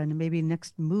idea and maybe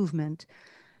next movement,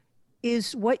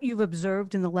 is what you've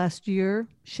observed in the last year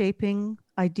shaping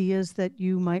ideas that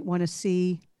you might want to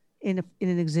see in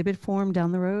an exhibit form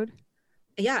down the road?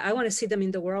 Yeah, I want to see them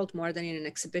in the world more than in an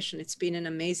exhibition. It's been an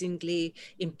amazingly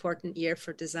important year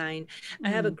for design. I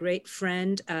have a great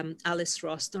friend, Alice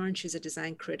Rawsthorne. She's a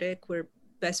design critic. We're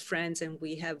best friends, and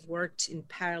we have worked in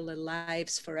parallel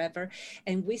lives forever.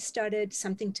 And we started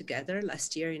something together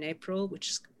last year in April,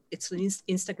 it's an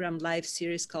Instagram live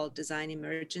series called Design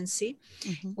Emergency,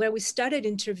 where we started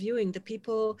interviewing the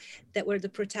people that were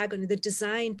the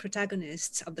design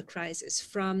protagonists of the crisis,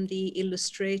 from the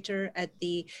illustrator at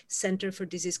the Center for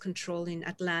Disease Control in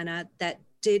Atlanta that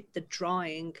did the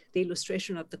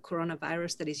illustration of the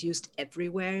coronavirus that is used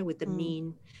everywhere with the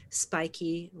mean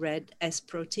spiky red S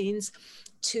proteins,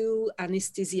 to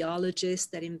anesthesiologists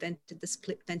that invented the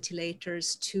split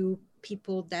ventilators, to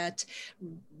people that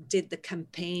did the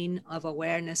campaign of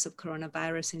awareness of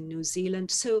coronavirus in New Zealand.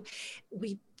 So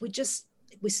we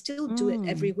still do it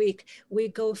every week. We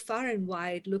go far and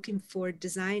wide looking for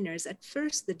designers. At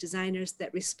first, the designers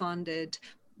that responded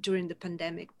during the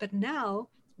pandemic, but now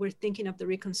we're thinking of the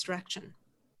reconstruction.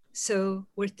 So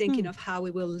we're thinking of how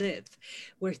we will live.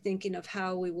 We're thinking of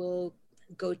how we will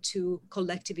go to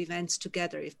collective events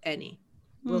together, if any.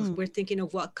 We're thinking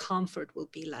of what comfort will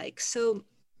be like. So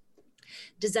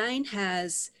design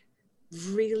has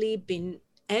really been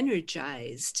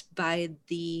energized by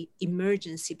the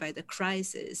emergency, by the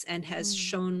crisis, and has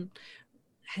shown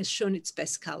its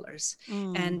best colors.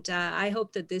 And I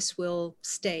hope that this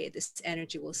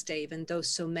energy will stay, even though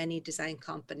so many design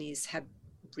companies have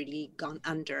really gone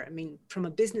under. I mean, from a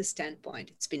business standpoint,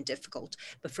 it's been difficult,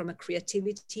 but from a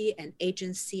creativity and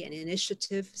agency and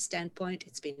initiative standpoint,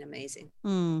 it's been amazing.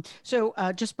 So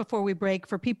just before we break,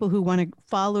 for people who want to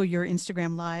follow your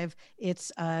Instagram live, it's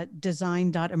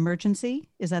design.emergency.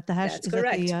 Is that the hash? That's is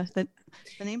correct. That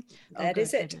the name? That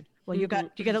is it. Well, you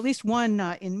got at least one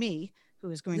in me who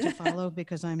is going to follow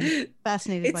because I'm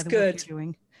fascinated by the work you're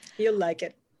doing. You'll like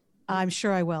it. I'm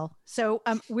sure I will. So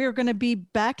we're going to be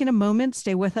back in a moment.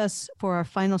 Stay with us for our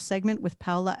final segment with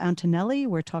Paola Antonelli.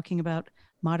 We're talking about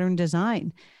modern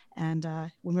design. And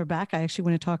when we're back, I actually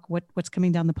want to talk what's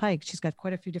coming down the pike. She's got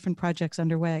quite a few different projects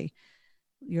underway.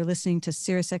 You're listening to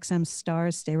SiriusXM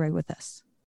Stars. Stay right with us.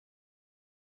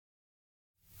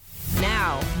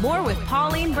 Now, More with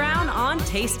Pauline Brown on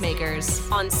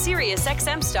Tastemakers on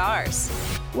SiriusXM Stars.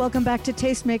 Welcome back to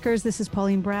Tastemakers. This is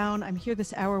Pauline Brown. I'm here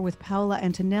this hour with Paola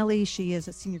Antonelli. She is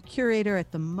a senior curator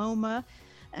at the MoMA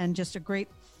and just a great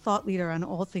thought leader on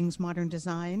all things modern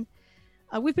design.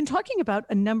 We've been talking about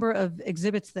a number of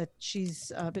exhibits that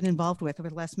she's been involved with over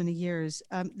the last many years.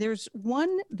 There's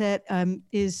one that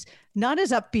is not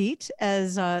as upbeat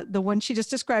as the one she just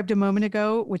described a moment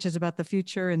ago, which is about the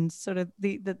future and sort of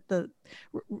the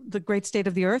great state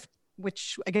of the earth,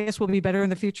 which I guess will be better in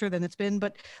the future than it's been.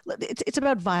 But it's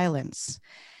about violence.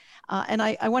 And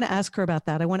I want to ask her about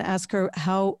that. I want to ask her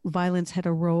how violence had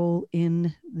a role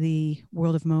in the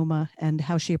world of MoMA and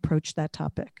how she approached that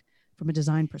topic from a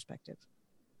design perspective.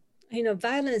 You know,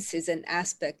 violence is an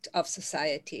aspect of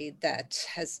society that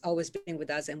has always been with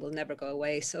us and will never go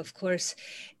away. So, of course,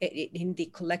 in the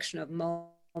collection of MoMA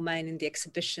and in the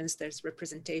exhibitions, there's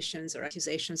representations or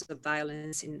accusations of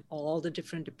violence in all the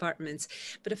different departments.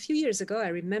 But a few years ago, I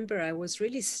remember I was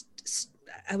really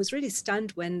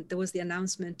stunned when there was the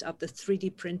announcement of the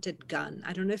 3D printed gun.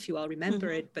 I don't know if you all remember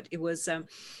it, but it was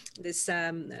this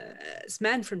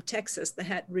man from Texas that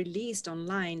had released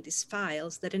online these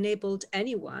files that enabled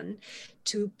anyone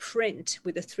to print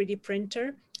with a 3D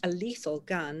printer a lethal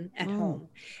gun at home.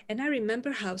 And I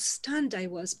remember how stunned I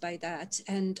was by that.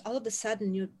 And all of a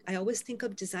sudden, I always think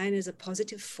of design as a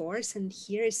positive force. And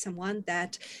here is someone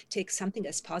that takes something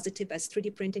as positive as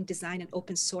 3D printing design and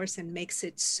open source and makes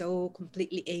it so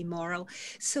completely amoral.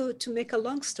 So to make a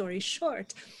long story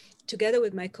short, together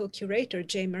with my co-curator,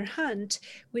 Jamer Hunt,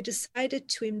 we decided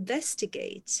to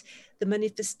investigate the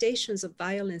manifestations of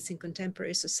violence in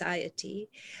contemporary society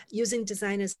using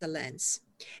design as the lens.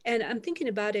 And I'm thinking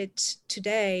about it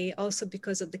today also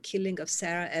because of the killing of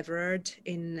Sarah Everard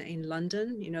in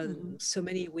London. You know, so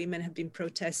many women have been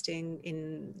protesting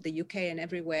in the UK and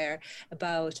everywhere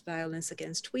about violence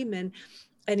against women.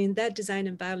 And in that Design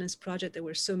and Violence project, there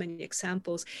were so many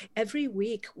examples. Every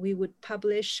week we would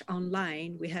publish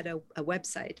online, we had a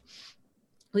website,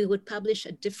 we would publish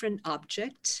a different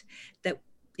object that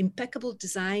impeccable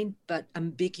design, but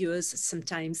ambiguous,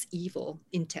 sometimes evil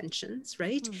intentions,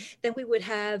 right? Then we would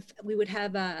have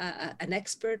an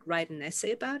expert write an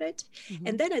essay about it.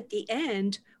 And then at the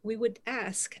end, we would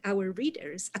ask our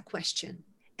readers a question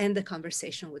and the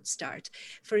conversation would start.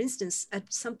 For instance,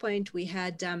 at some point we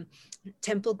had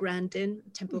Temple Grandin.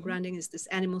 Temple Grandin is this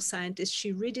animal scientist.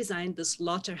 She redesigned the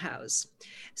slaughterhouse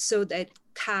so that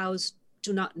cows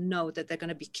do not know that they're going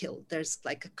to be killed. There's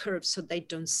like a curve so they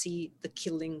don't see the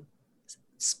killing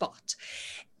spot.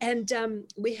 And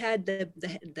we had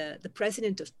the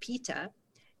president of PETA,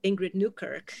 Ingrid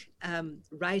Newkirk,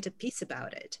 write a piece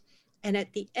about it. And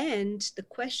at the end, the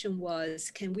question was,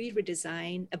 can we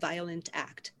redesign a violent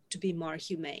act to be more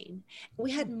humane?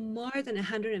 We had more than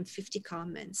 150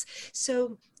 comments.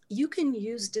 So you can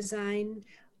use design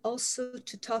also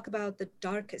to talk about the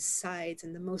darkest sides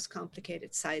and the most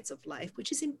complicated sides of life,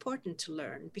 which is important to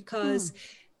learn because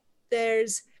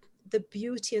there's the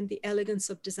beauty and the elegance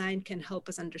of design can help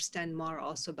us understand more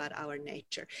also about our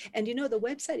nature. And you know, the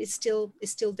website is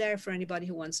still there for anybody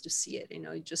who wants to see it. You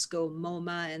know, you just go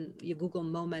MoMA and you Google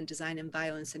MoMA and Design and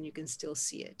Violence and you can still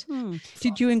see it.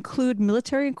 Did you include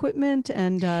military equipment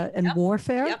and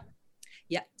warfare? Yep.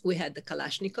 Yeah, we had the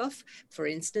Kalashnikov, for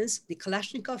instance. The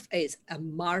Kalashnikov is a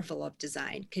marvel of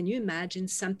design. Can you imagine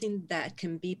something that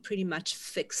can be pretty much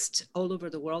fixed all over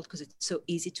the world because it's so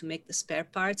easy to make the spare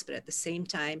parts, but at the same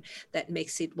time, that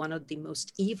makes it one of the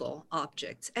most evil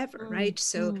objects ever, right?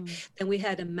 So then we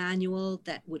had a manual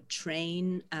that would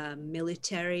train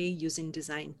military using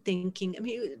design thinking. I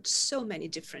mean, so many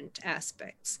different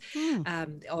aspects.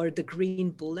 Or the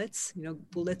green bullets, you know,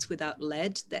 bullets without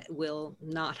lead that will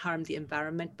not harm the environment,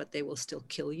 but they will still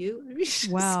kill you.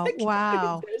 Wow.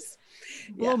 Wow.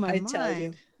 Blow my mind. Tell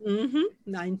you.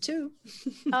 Mine too.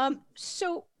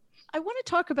 So I want to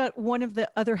talk about one of the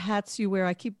other hats you wear.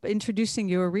 I keep introducing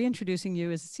you or reintroducing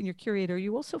you as a senior curator.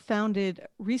 You also founded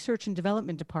Research and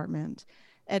Development Department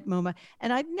at MoMA.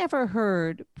 And I'd never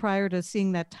heard prior to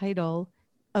seeing that title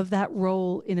of that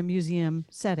role in a museum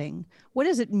setting. What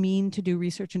does it mean to do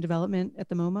research and development at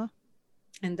the MoMA?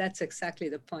 And that's exactly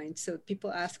the point. So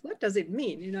people ask, what does it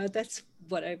mean? You know, that's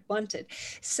what I wanted.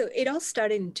 So it all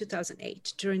started in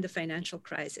 2008 during the financial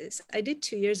crisis. I did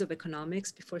 2 years of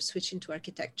economics before switching to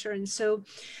architecture. And so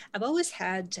I've always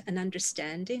had an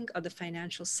understanding of the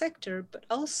financial sector, but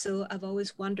also I've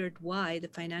always wondered why the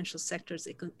financial sector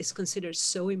is considered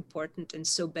so important and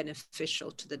so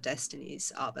beneficial to the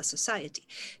destinies of a society.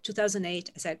 2008,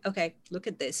 I said, okay, look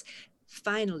at this.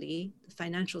 Finally, the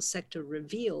financial sector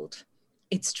revealed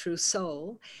its true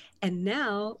soul. And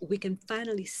now we can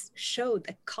finally show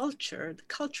that culture, the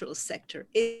cultural sector,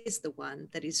 is the one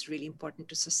that is really important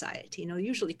to society.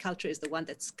 Usually culture is the one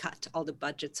that's cut. All the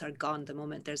budgets are gone the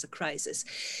moment there's a crisis.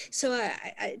 So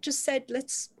I just said,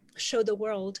 let's show the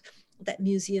world that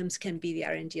museums can be the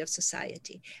R&D of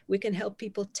society. We can help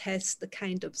people test the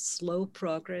kind of slow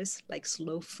progress, like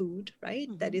slow food, right?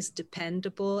 Mm-hmm. That is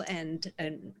dependable and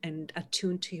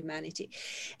attuned to humanity.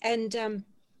 And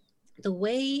the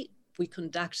way we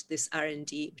conduct this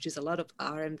R&D, which is a lot of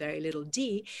R and very little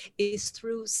D, is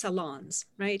through salons,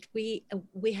 right? We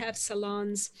have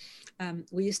salons.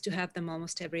 We used to have them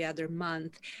almost every other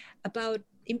month about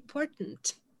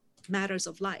important matters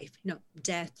of life,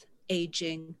 death,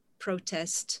 aging,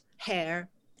 protest, hair.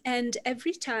 And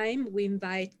every time we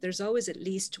invite, there's always at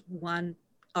least one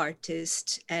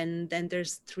artist, and then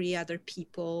there's 3 other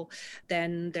people,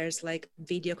 then there's like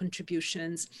video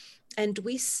contributions. And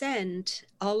we send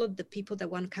all of the people that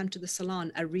want to come to the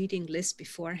salon a reading list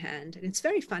beforehand. And it's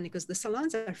very funny because the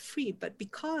salons are free, but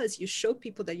because you show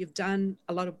people that you've done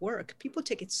a lot of work, people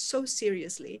take it so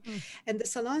seriously. And the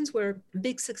salons were a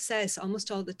big success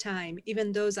almost all the time.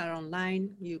 Even those are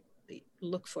online. You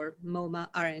look for MoMA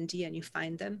R&D and you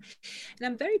find them. And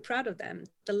I'm very proud of them.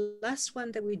 The last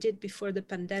one that we did before the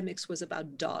pandemics was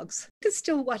about dogs. You can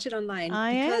still watch it online.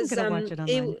 I am going to watch it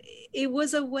online. It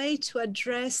was a way to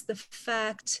address the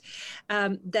fact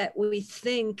that we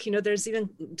think, there's even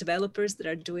developers that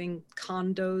are doing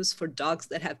condos for dogs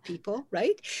that have people,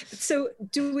 right? So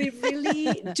do we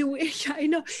really,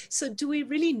 So do we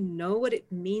really know what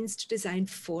it means to design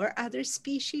for other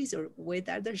species or with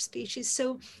other species?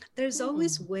 So there's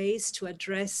always ways to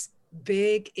address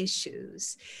big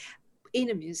issues in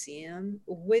a museum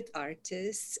with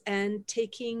artists and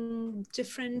taking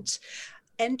different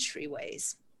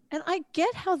entryways. And I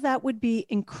get how that would be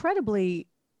incredibly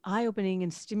eye-opening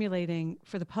and stimulating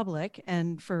for the public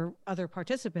and for other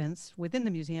participants within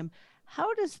the museum.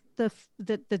 How does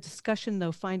the discussion,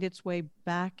 though, find its way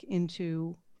back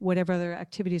into whatever other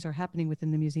activities are happening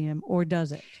within the museum, or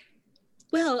does it?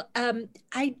 Well,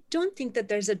 I don't think that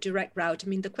there's a direct route. I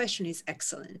mean, the question is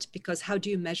excellent because how do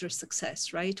you measure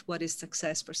success, right? What is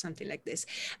success for something like this?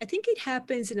 I think it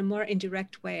happens in a more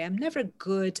indirect way. I'm never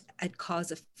good at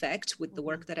cause effect with the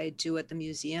work that I do at the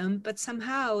museum, but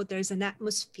somehow there's an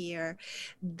atmosphere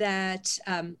that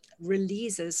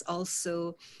releases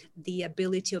also the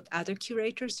ability of other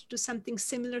curators to do something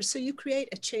similar. So you create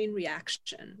a chain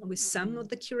reaction with some of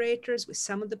the curators, with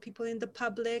some of the people in the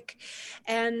public,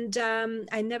 and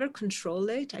I never control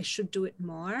it. I should do it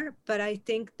more. But I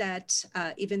think that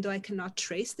even though I cannot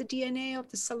trace the DNA of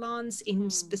the salons in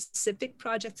specific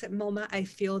projects at MoMA, I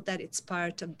feel that it's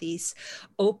part of this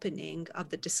opening of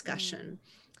the discussion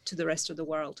to the rest of the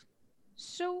world.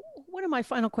 So one of my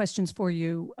final questions for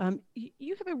you,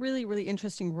 you have a really, really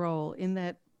interesting role in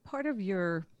that part of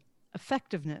your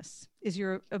effectiveness is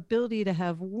your ability to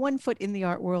have one foot in the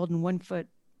art world and one foot,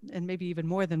 and maybe even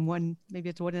more than one, maybe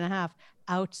it's 1.5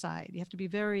 outside. You have to be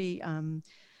very kind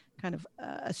of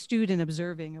astute and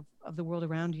observing of the world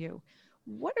around you.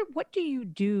 What do you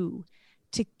do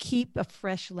to keep a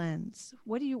fresh lens?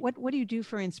 What do you do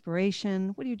for inspiration?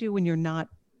 What do you do when you're not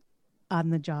on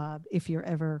the job, if you're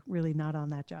ever really not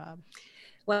on that job?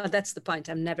 Well, that's the point.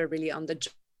 I'm never really on the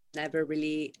job, never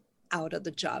really out of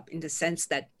the job, in the sense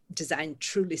that design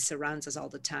truly surrounds us all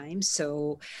the time.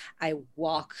 So I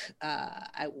walk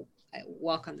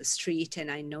on the street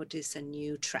and I notice a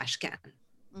new trash can.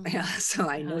 So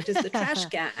I noticed the trash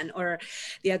can. Or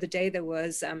the other day there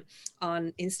was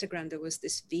on Instagram, there was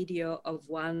this video of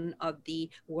one of the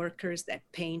workers that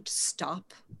paint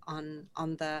stop on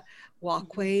the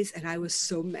walkways, and I was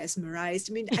so mesmerized.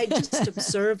 I mean, I just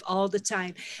observe all the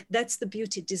time. That's the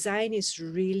beauty. Design is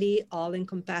really all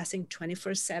encompassing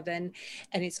 24/7,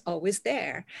 and it's always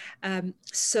there.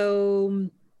 So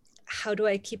how do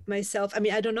I keep myself? I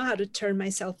mean, I don't know how to turn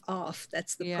myself off.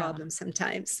 That's the problem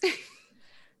sometimes.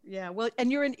 Yeah, well,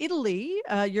 and you're in Italy.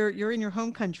 You're in your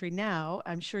home country now.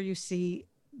 I'm sure you see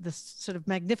the sort of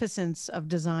magnificence of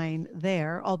design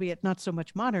there, albeit not so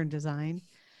much modern design.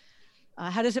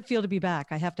 How does it feel to be back?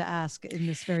 I have to ask, in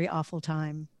this very awful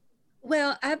time.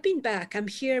 Well, I've been back. I'm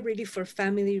here really for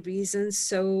family reasons.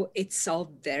 So it's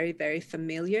all very, very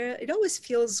familiar. It always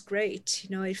feels great.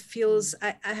 It feels,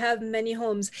 I have many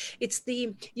homes. It's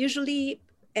usually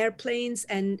airplanes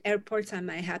and airports are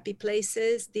my happy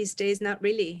places. These days, not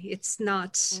really. It's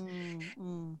not.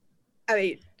 I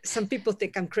mean, some people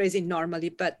think I'm crazy normally,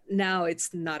 but now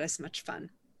it's not as much fun.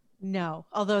 No,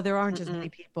 although there aren't as many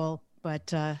people, but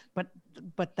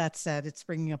that said, it's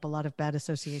bringing up a lot of bad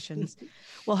associations.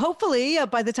 Well, hopefully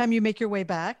by the time you make your way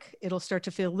back, it'll start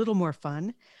to feel a little more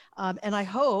fun. And I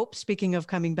hope, speaking of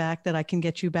coming back, that I can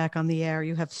get you back on the air.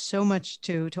 You have so much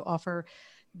to offer.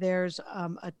 There's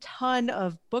a ton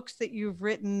of books that you've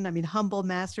written. I mean, humble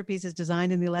masterpieces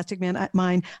designed in the Elastic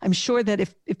Mind. I'm sure that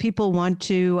if people want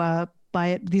to buy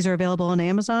it, these are available on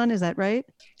Amazon. Is that right?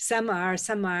 Some are,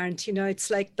 some aren't. It's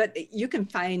like, but you can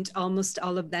find almost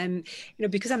all of them.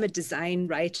 Because I'm a design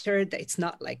writer, it's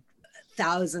not like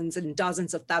thousands and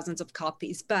dozens of thousands of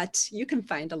copies, but you can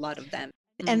find a lot of them.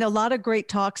 And a lot of great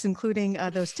talks, including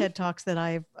those TED Talks that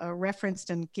I've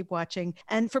referenced and keep watching.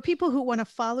 And for people who want to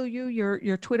follow you,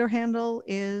 your Twitter handle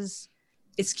is?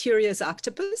 It's Curious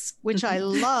Octopus. Which I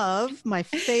love. One of my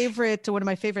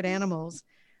favorite animals.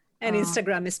 And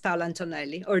Instagram is Paola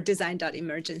Antonelli, or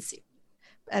design.emergency.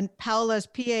 And Paola's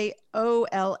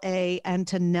Paola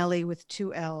Antonelli with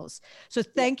 2 L's. So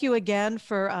thank you again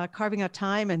for carving out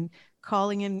time and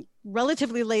calling in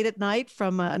relatively late at night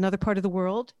from another part of the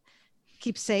world.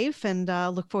 Keep safe, and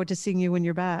look forward to seeing you when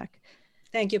you're back.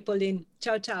 Thank you, Pauline.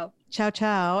 Ciao, ciao. Ciao,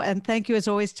 ciao. And thank you, as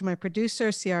always, to my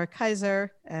producer, Ciara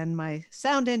Kaiser, and my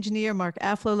sound engineer, Mark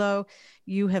Aflalo.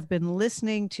 You have been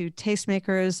listening to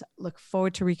Tastemakers. Look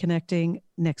forward to reconnecting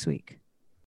next week.